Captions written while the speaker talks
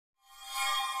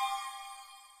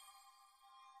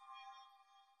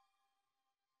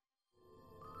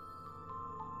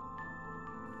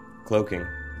Cloaking.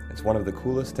 It's one of the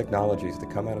coolest technologies to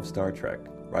come out of Star Trek,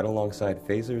 right alongside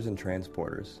phasers and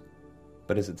transporters.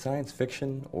 But is it science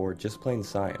fiction or just plain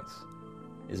science?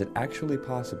 Is it actually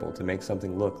possible to make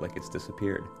something look like it's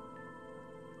disappeared?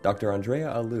 Dr. Andrea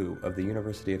Alou of the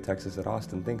University of Texas at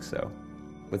Austin thinks so.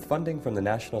 With funding from the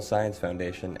National Science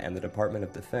Foundation and the Department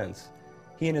of Defense,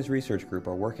 he and his research group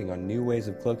are working on new ways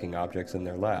of cloaking objects in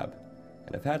their lab,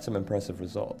 and have had some impressive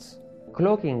results.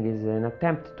 Cloaking is an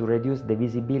attempt to reduce the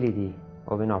visibility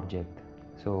of an object.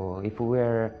 So if we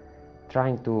were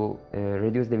trying to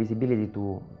reduce the visibility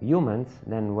to humans,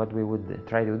 then what we would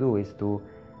try to do is to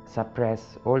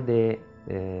suppress all the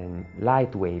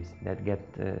light waves that get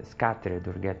scattered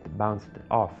or get bounced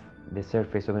off the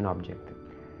surface of an object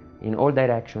in all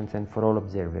directions and for all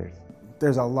observers.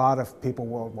 There's a lot of people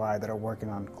worldwide that are working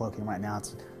on cloaking right now.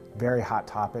 It's very hot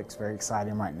topics, very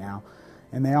exciting right now,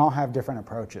 and they all have different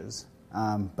approaches,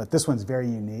 but this one's very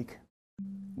unique.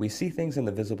 We see things in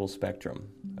the visible spectrum,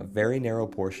 a very narrow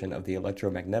portion of the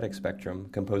electromagnetic spectrum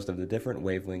composed of the different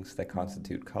wavelengths that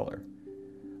constitute color.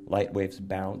 Light waves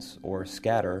bounce or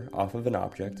scatter off of an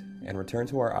object and return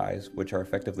to our eyes, which are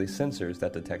effectively sensors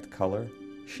that detect color,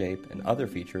 shape, and other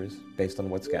features based on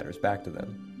what scatters back to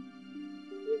them.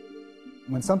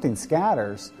 When something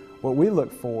scatters, what we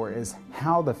look for is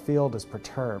how the field is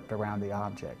perturbed around the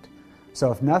object. So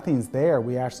if nothing's there,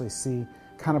 we actually see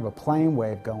kind of a plane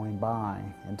wave going by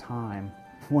in time.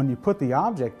 When you put the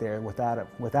object there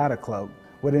without a cloak,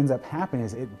 what ends up happening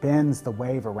is it bends the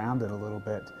wave around it a little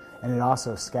bit, and it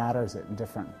also scatters it in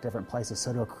different places,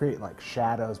 so it'll create like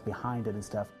shadows behind it and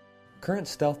stuff. Current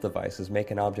stealth devices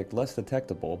make an object less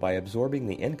detectable by absorbing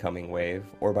the incoming wave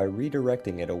or by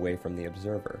redirecting it away from the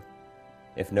observer.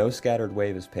 If no scattered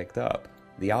wave is picked up,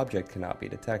 the object cannot be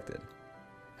detected.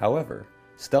 However,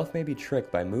 stealth may be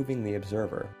tricked by moving the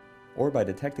observer or by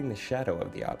detecting the shadow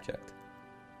of the object.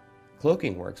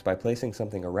 Cloaking works by placing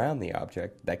something around the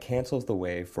object that cancels the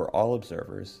wave for all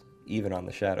observers, even on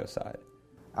the shadow side.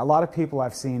 A lot of people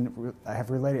I've seen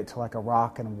have related it to like a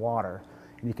rock and water,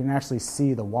 and you can actually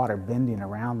see the water bending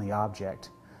around the object.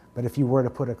 But if you were to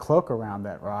put a cloak around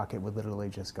that rock, it would literally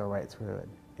just go right through it.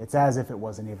 It's as if it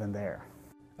wasn't even there.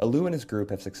 Alou and his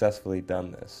group have successfully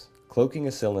done this, cloaking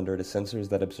a cylinder to sensors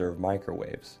that observe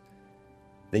microwaves.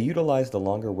 They utilize the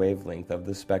longer wavelength of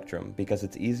this spectrum because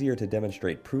it's easier to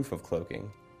demonstrate proof of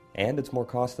cloaking, and it's more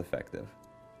cost-effective.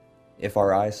 If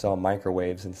our eyes saw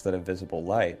microwaves instead of visible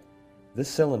light, this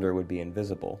cylinder would be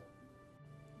invisible.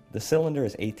 The cylinder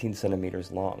is 18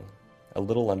 centimeters long, a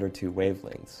little under 2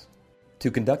 wavelengths. To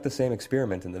conduct the same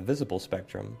experiment in the visible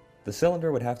spectrum, the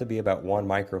cylinder would have to be about 1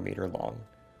 micrometer long,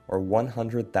 or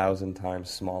 100,000 times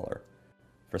smaller.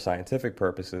 For scientific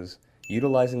purposes,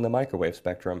 utilizing the microwave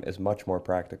spectrum is much more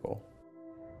practical.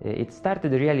 It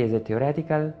started really as a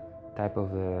theoretical type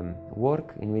of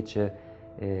work in which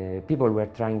people were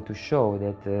trying to show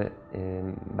that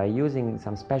by using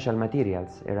some special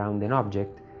materials around an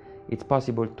object, it's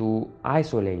possible to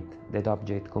isolate that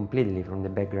object completely from the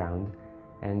background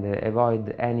and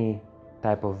avoid any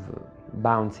type of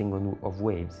bouncing of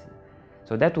waves.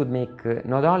 So that would make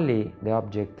not only the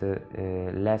object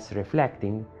less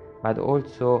reflecting, but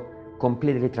also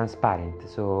completely transparent.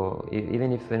 So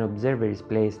even if an observer is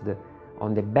placed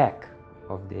on the back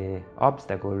of the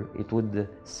obstacle, it would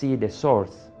see the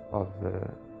source of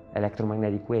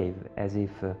electromagnetic wave as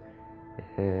if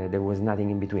there was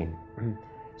nothing in between.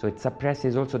 So it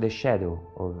suppresses also the shadow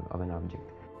of an object.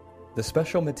 The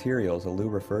special materials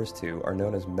Alou refers to are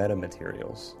known as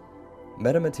metamaterials.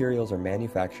 Metamaterials are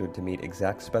manufactured to meet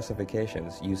exact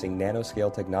specifications using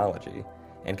nanoscale technology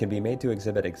and can be made to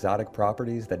exhibit exotic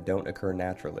properties that don't occur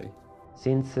naturally.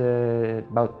 Since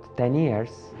about 10 years,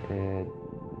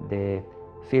 the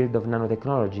field of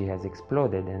nanotechnology has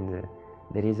exploded, and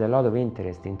there is a lot of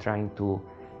interest in trying to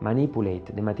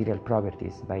manipulate the material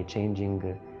properties by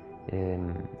changing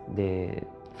the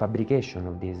fabrication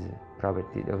of these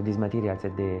properties, of these materials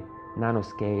at the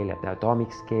nanoscale, at the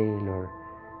atomic scale, or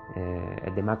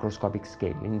at the macroscopic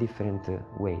scale in different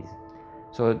ways.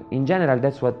 So in general,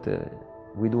 that's what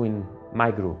we do in my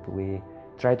group. We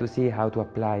try to see how to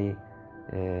apply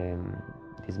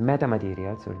these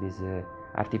metamaterials or these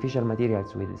artificial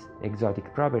materials with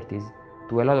exotic properties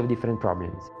to a lot of different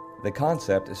problems. The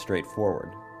concept is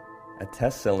straightforward. A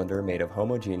test cylinder made of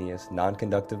homogeneous,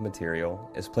 non-conductive material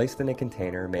is placed in a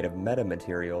container made of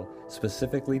metamaterial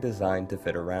specifically designed to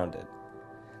fit around it.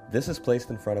 This is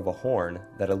placed in front of a horn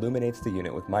that illuminates the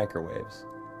unit with microwaves.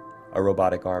 A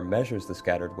robotic arm measures the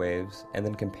scattered waves and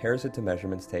then compares it to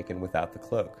measurements taken without the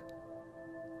cloak.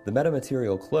 The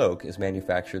metamaterial cloak is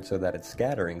manufactured so that its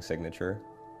scattering signature,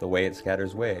 the way it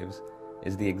scatters waves,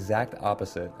 is the exact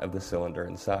opposite of the cylinder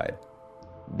inside.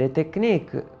 The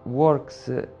technique works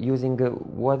using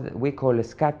what we call a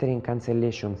scattering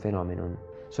cancellation phenomenon.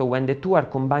 So when the two are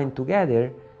combined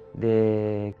together,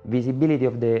 the visibility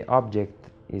of the object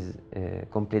is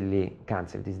completely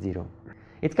cancelled, is zero.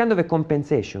 It's kind of a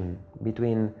compensation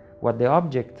between what the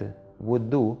object would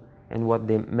do and what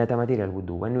the metamaterial would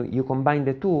do. When you combine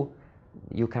the two,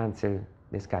 you cancel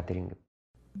the scattering.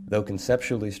 Though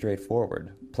conceptually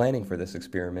straightforward, planning for this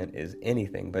experiment is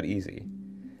anything but easy.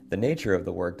 The nature of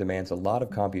the work demands a lot of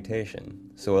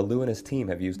computation, so Alou and his team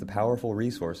have used the powerful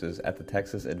resources at the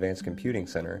Texas Advanced Computing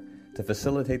Center to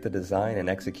facilitate the design and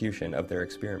execution of their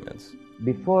experiments.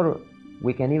 Before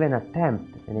we can even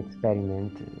attempt an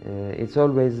experiment, it's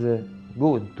always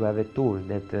good to have a tool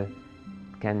that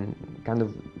can kind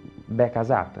of back us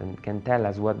up and can tell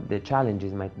us what the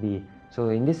challenges might be. So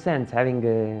in this sense, having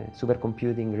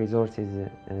supercomputing resources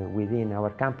within our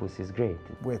campus is great.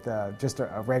 With just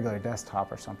a regular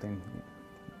desktop or something,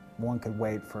 one could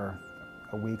wait for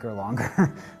a week or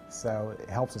longer. So it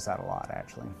helps us out a lot,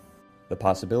 actually. The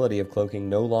possibility of cloaking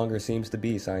no longer seems to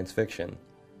be science fiction.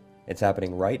 It's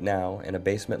happening right now in a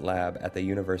basement lab at the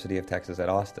University of Texas at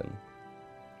Austin.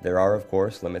 There are, of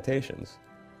course, limitations.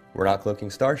 We're not cloaking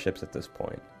starships at this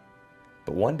point.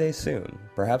 But one day soon,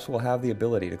 perhaps we'll have the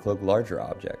ability to cloak larger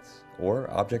objects, or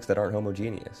objects that aren't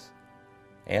homogeneous.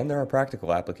 And there are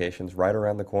practical applications right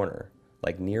around the corner,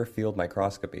 like near-field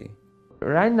microscopy.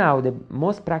 Right now, the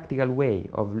most practical way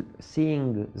of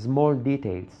seeing small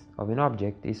details of an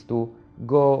object is to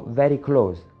go very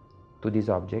close to this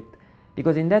object,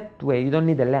 because in that way you don't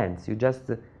need a lens. You just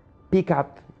pick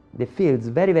up the fields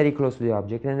very, very close to the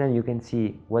object, and then you can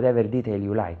see whatever detail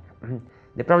you like.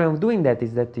 The problem of doing that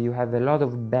is that you have a lot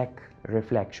of back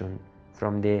reflection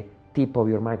from the tip of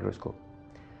your microscope.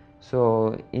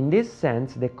 So in this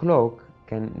sense, the cloak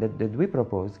that we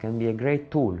propose can be a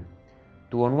great tool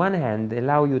to, on one hand,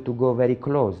 allow you to go very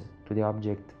close to the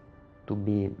object to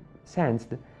be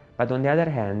sensed, but on the other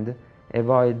hand,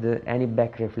 avoid any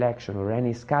back reflection or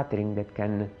any scattering that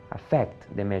can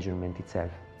affect the measurement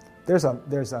itself. There's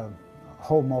a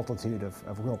whole multitude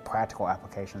of real practical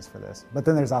applications for this. But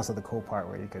then there's also the cool part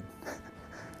where you could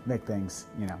make things,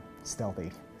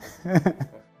 stealthy.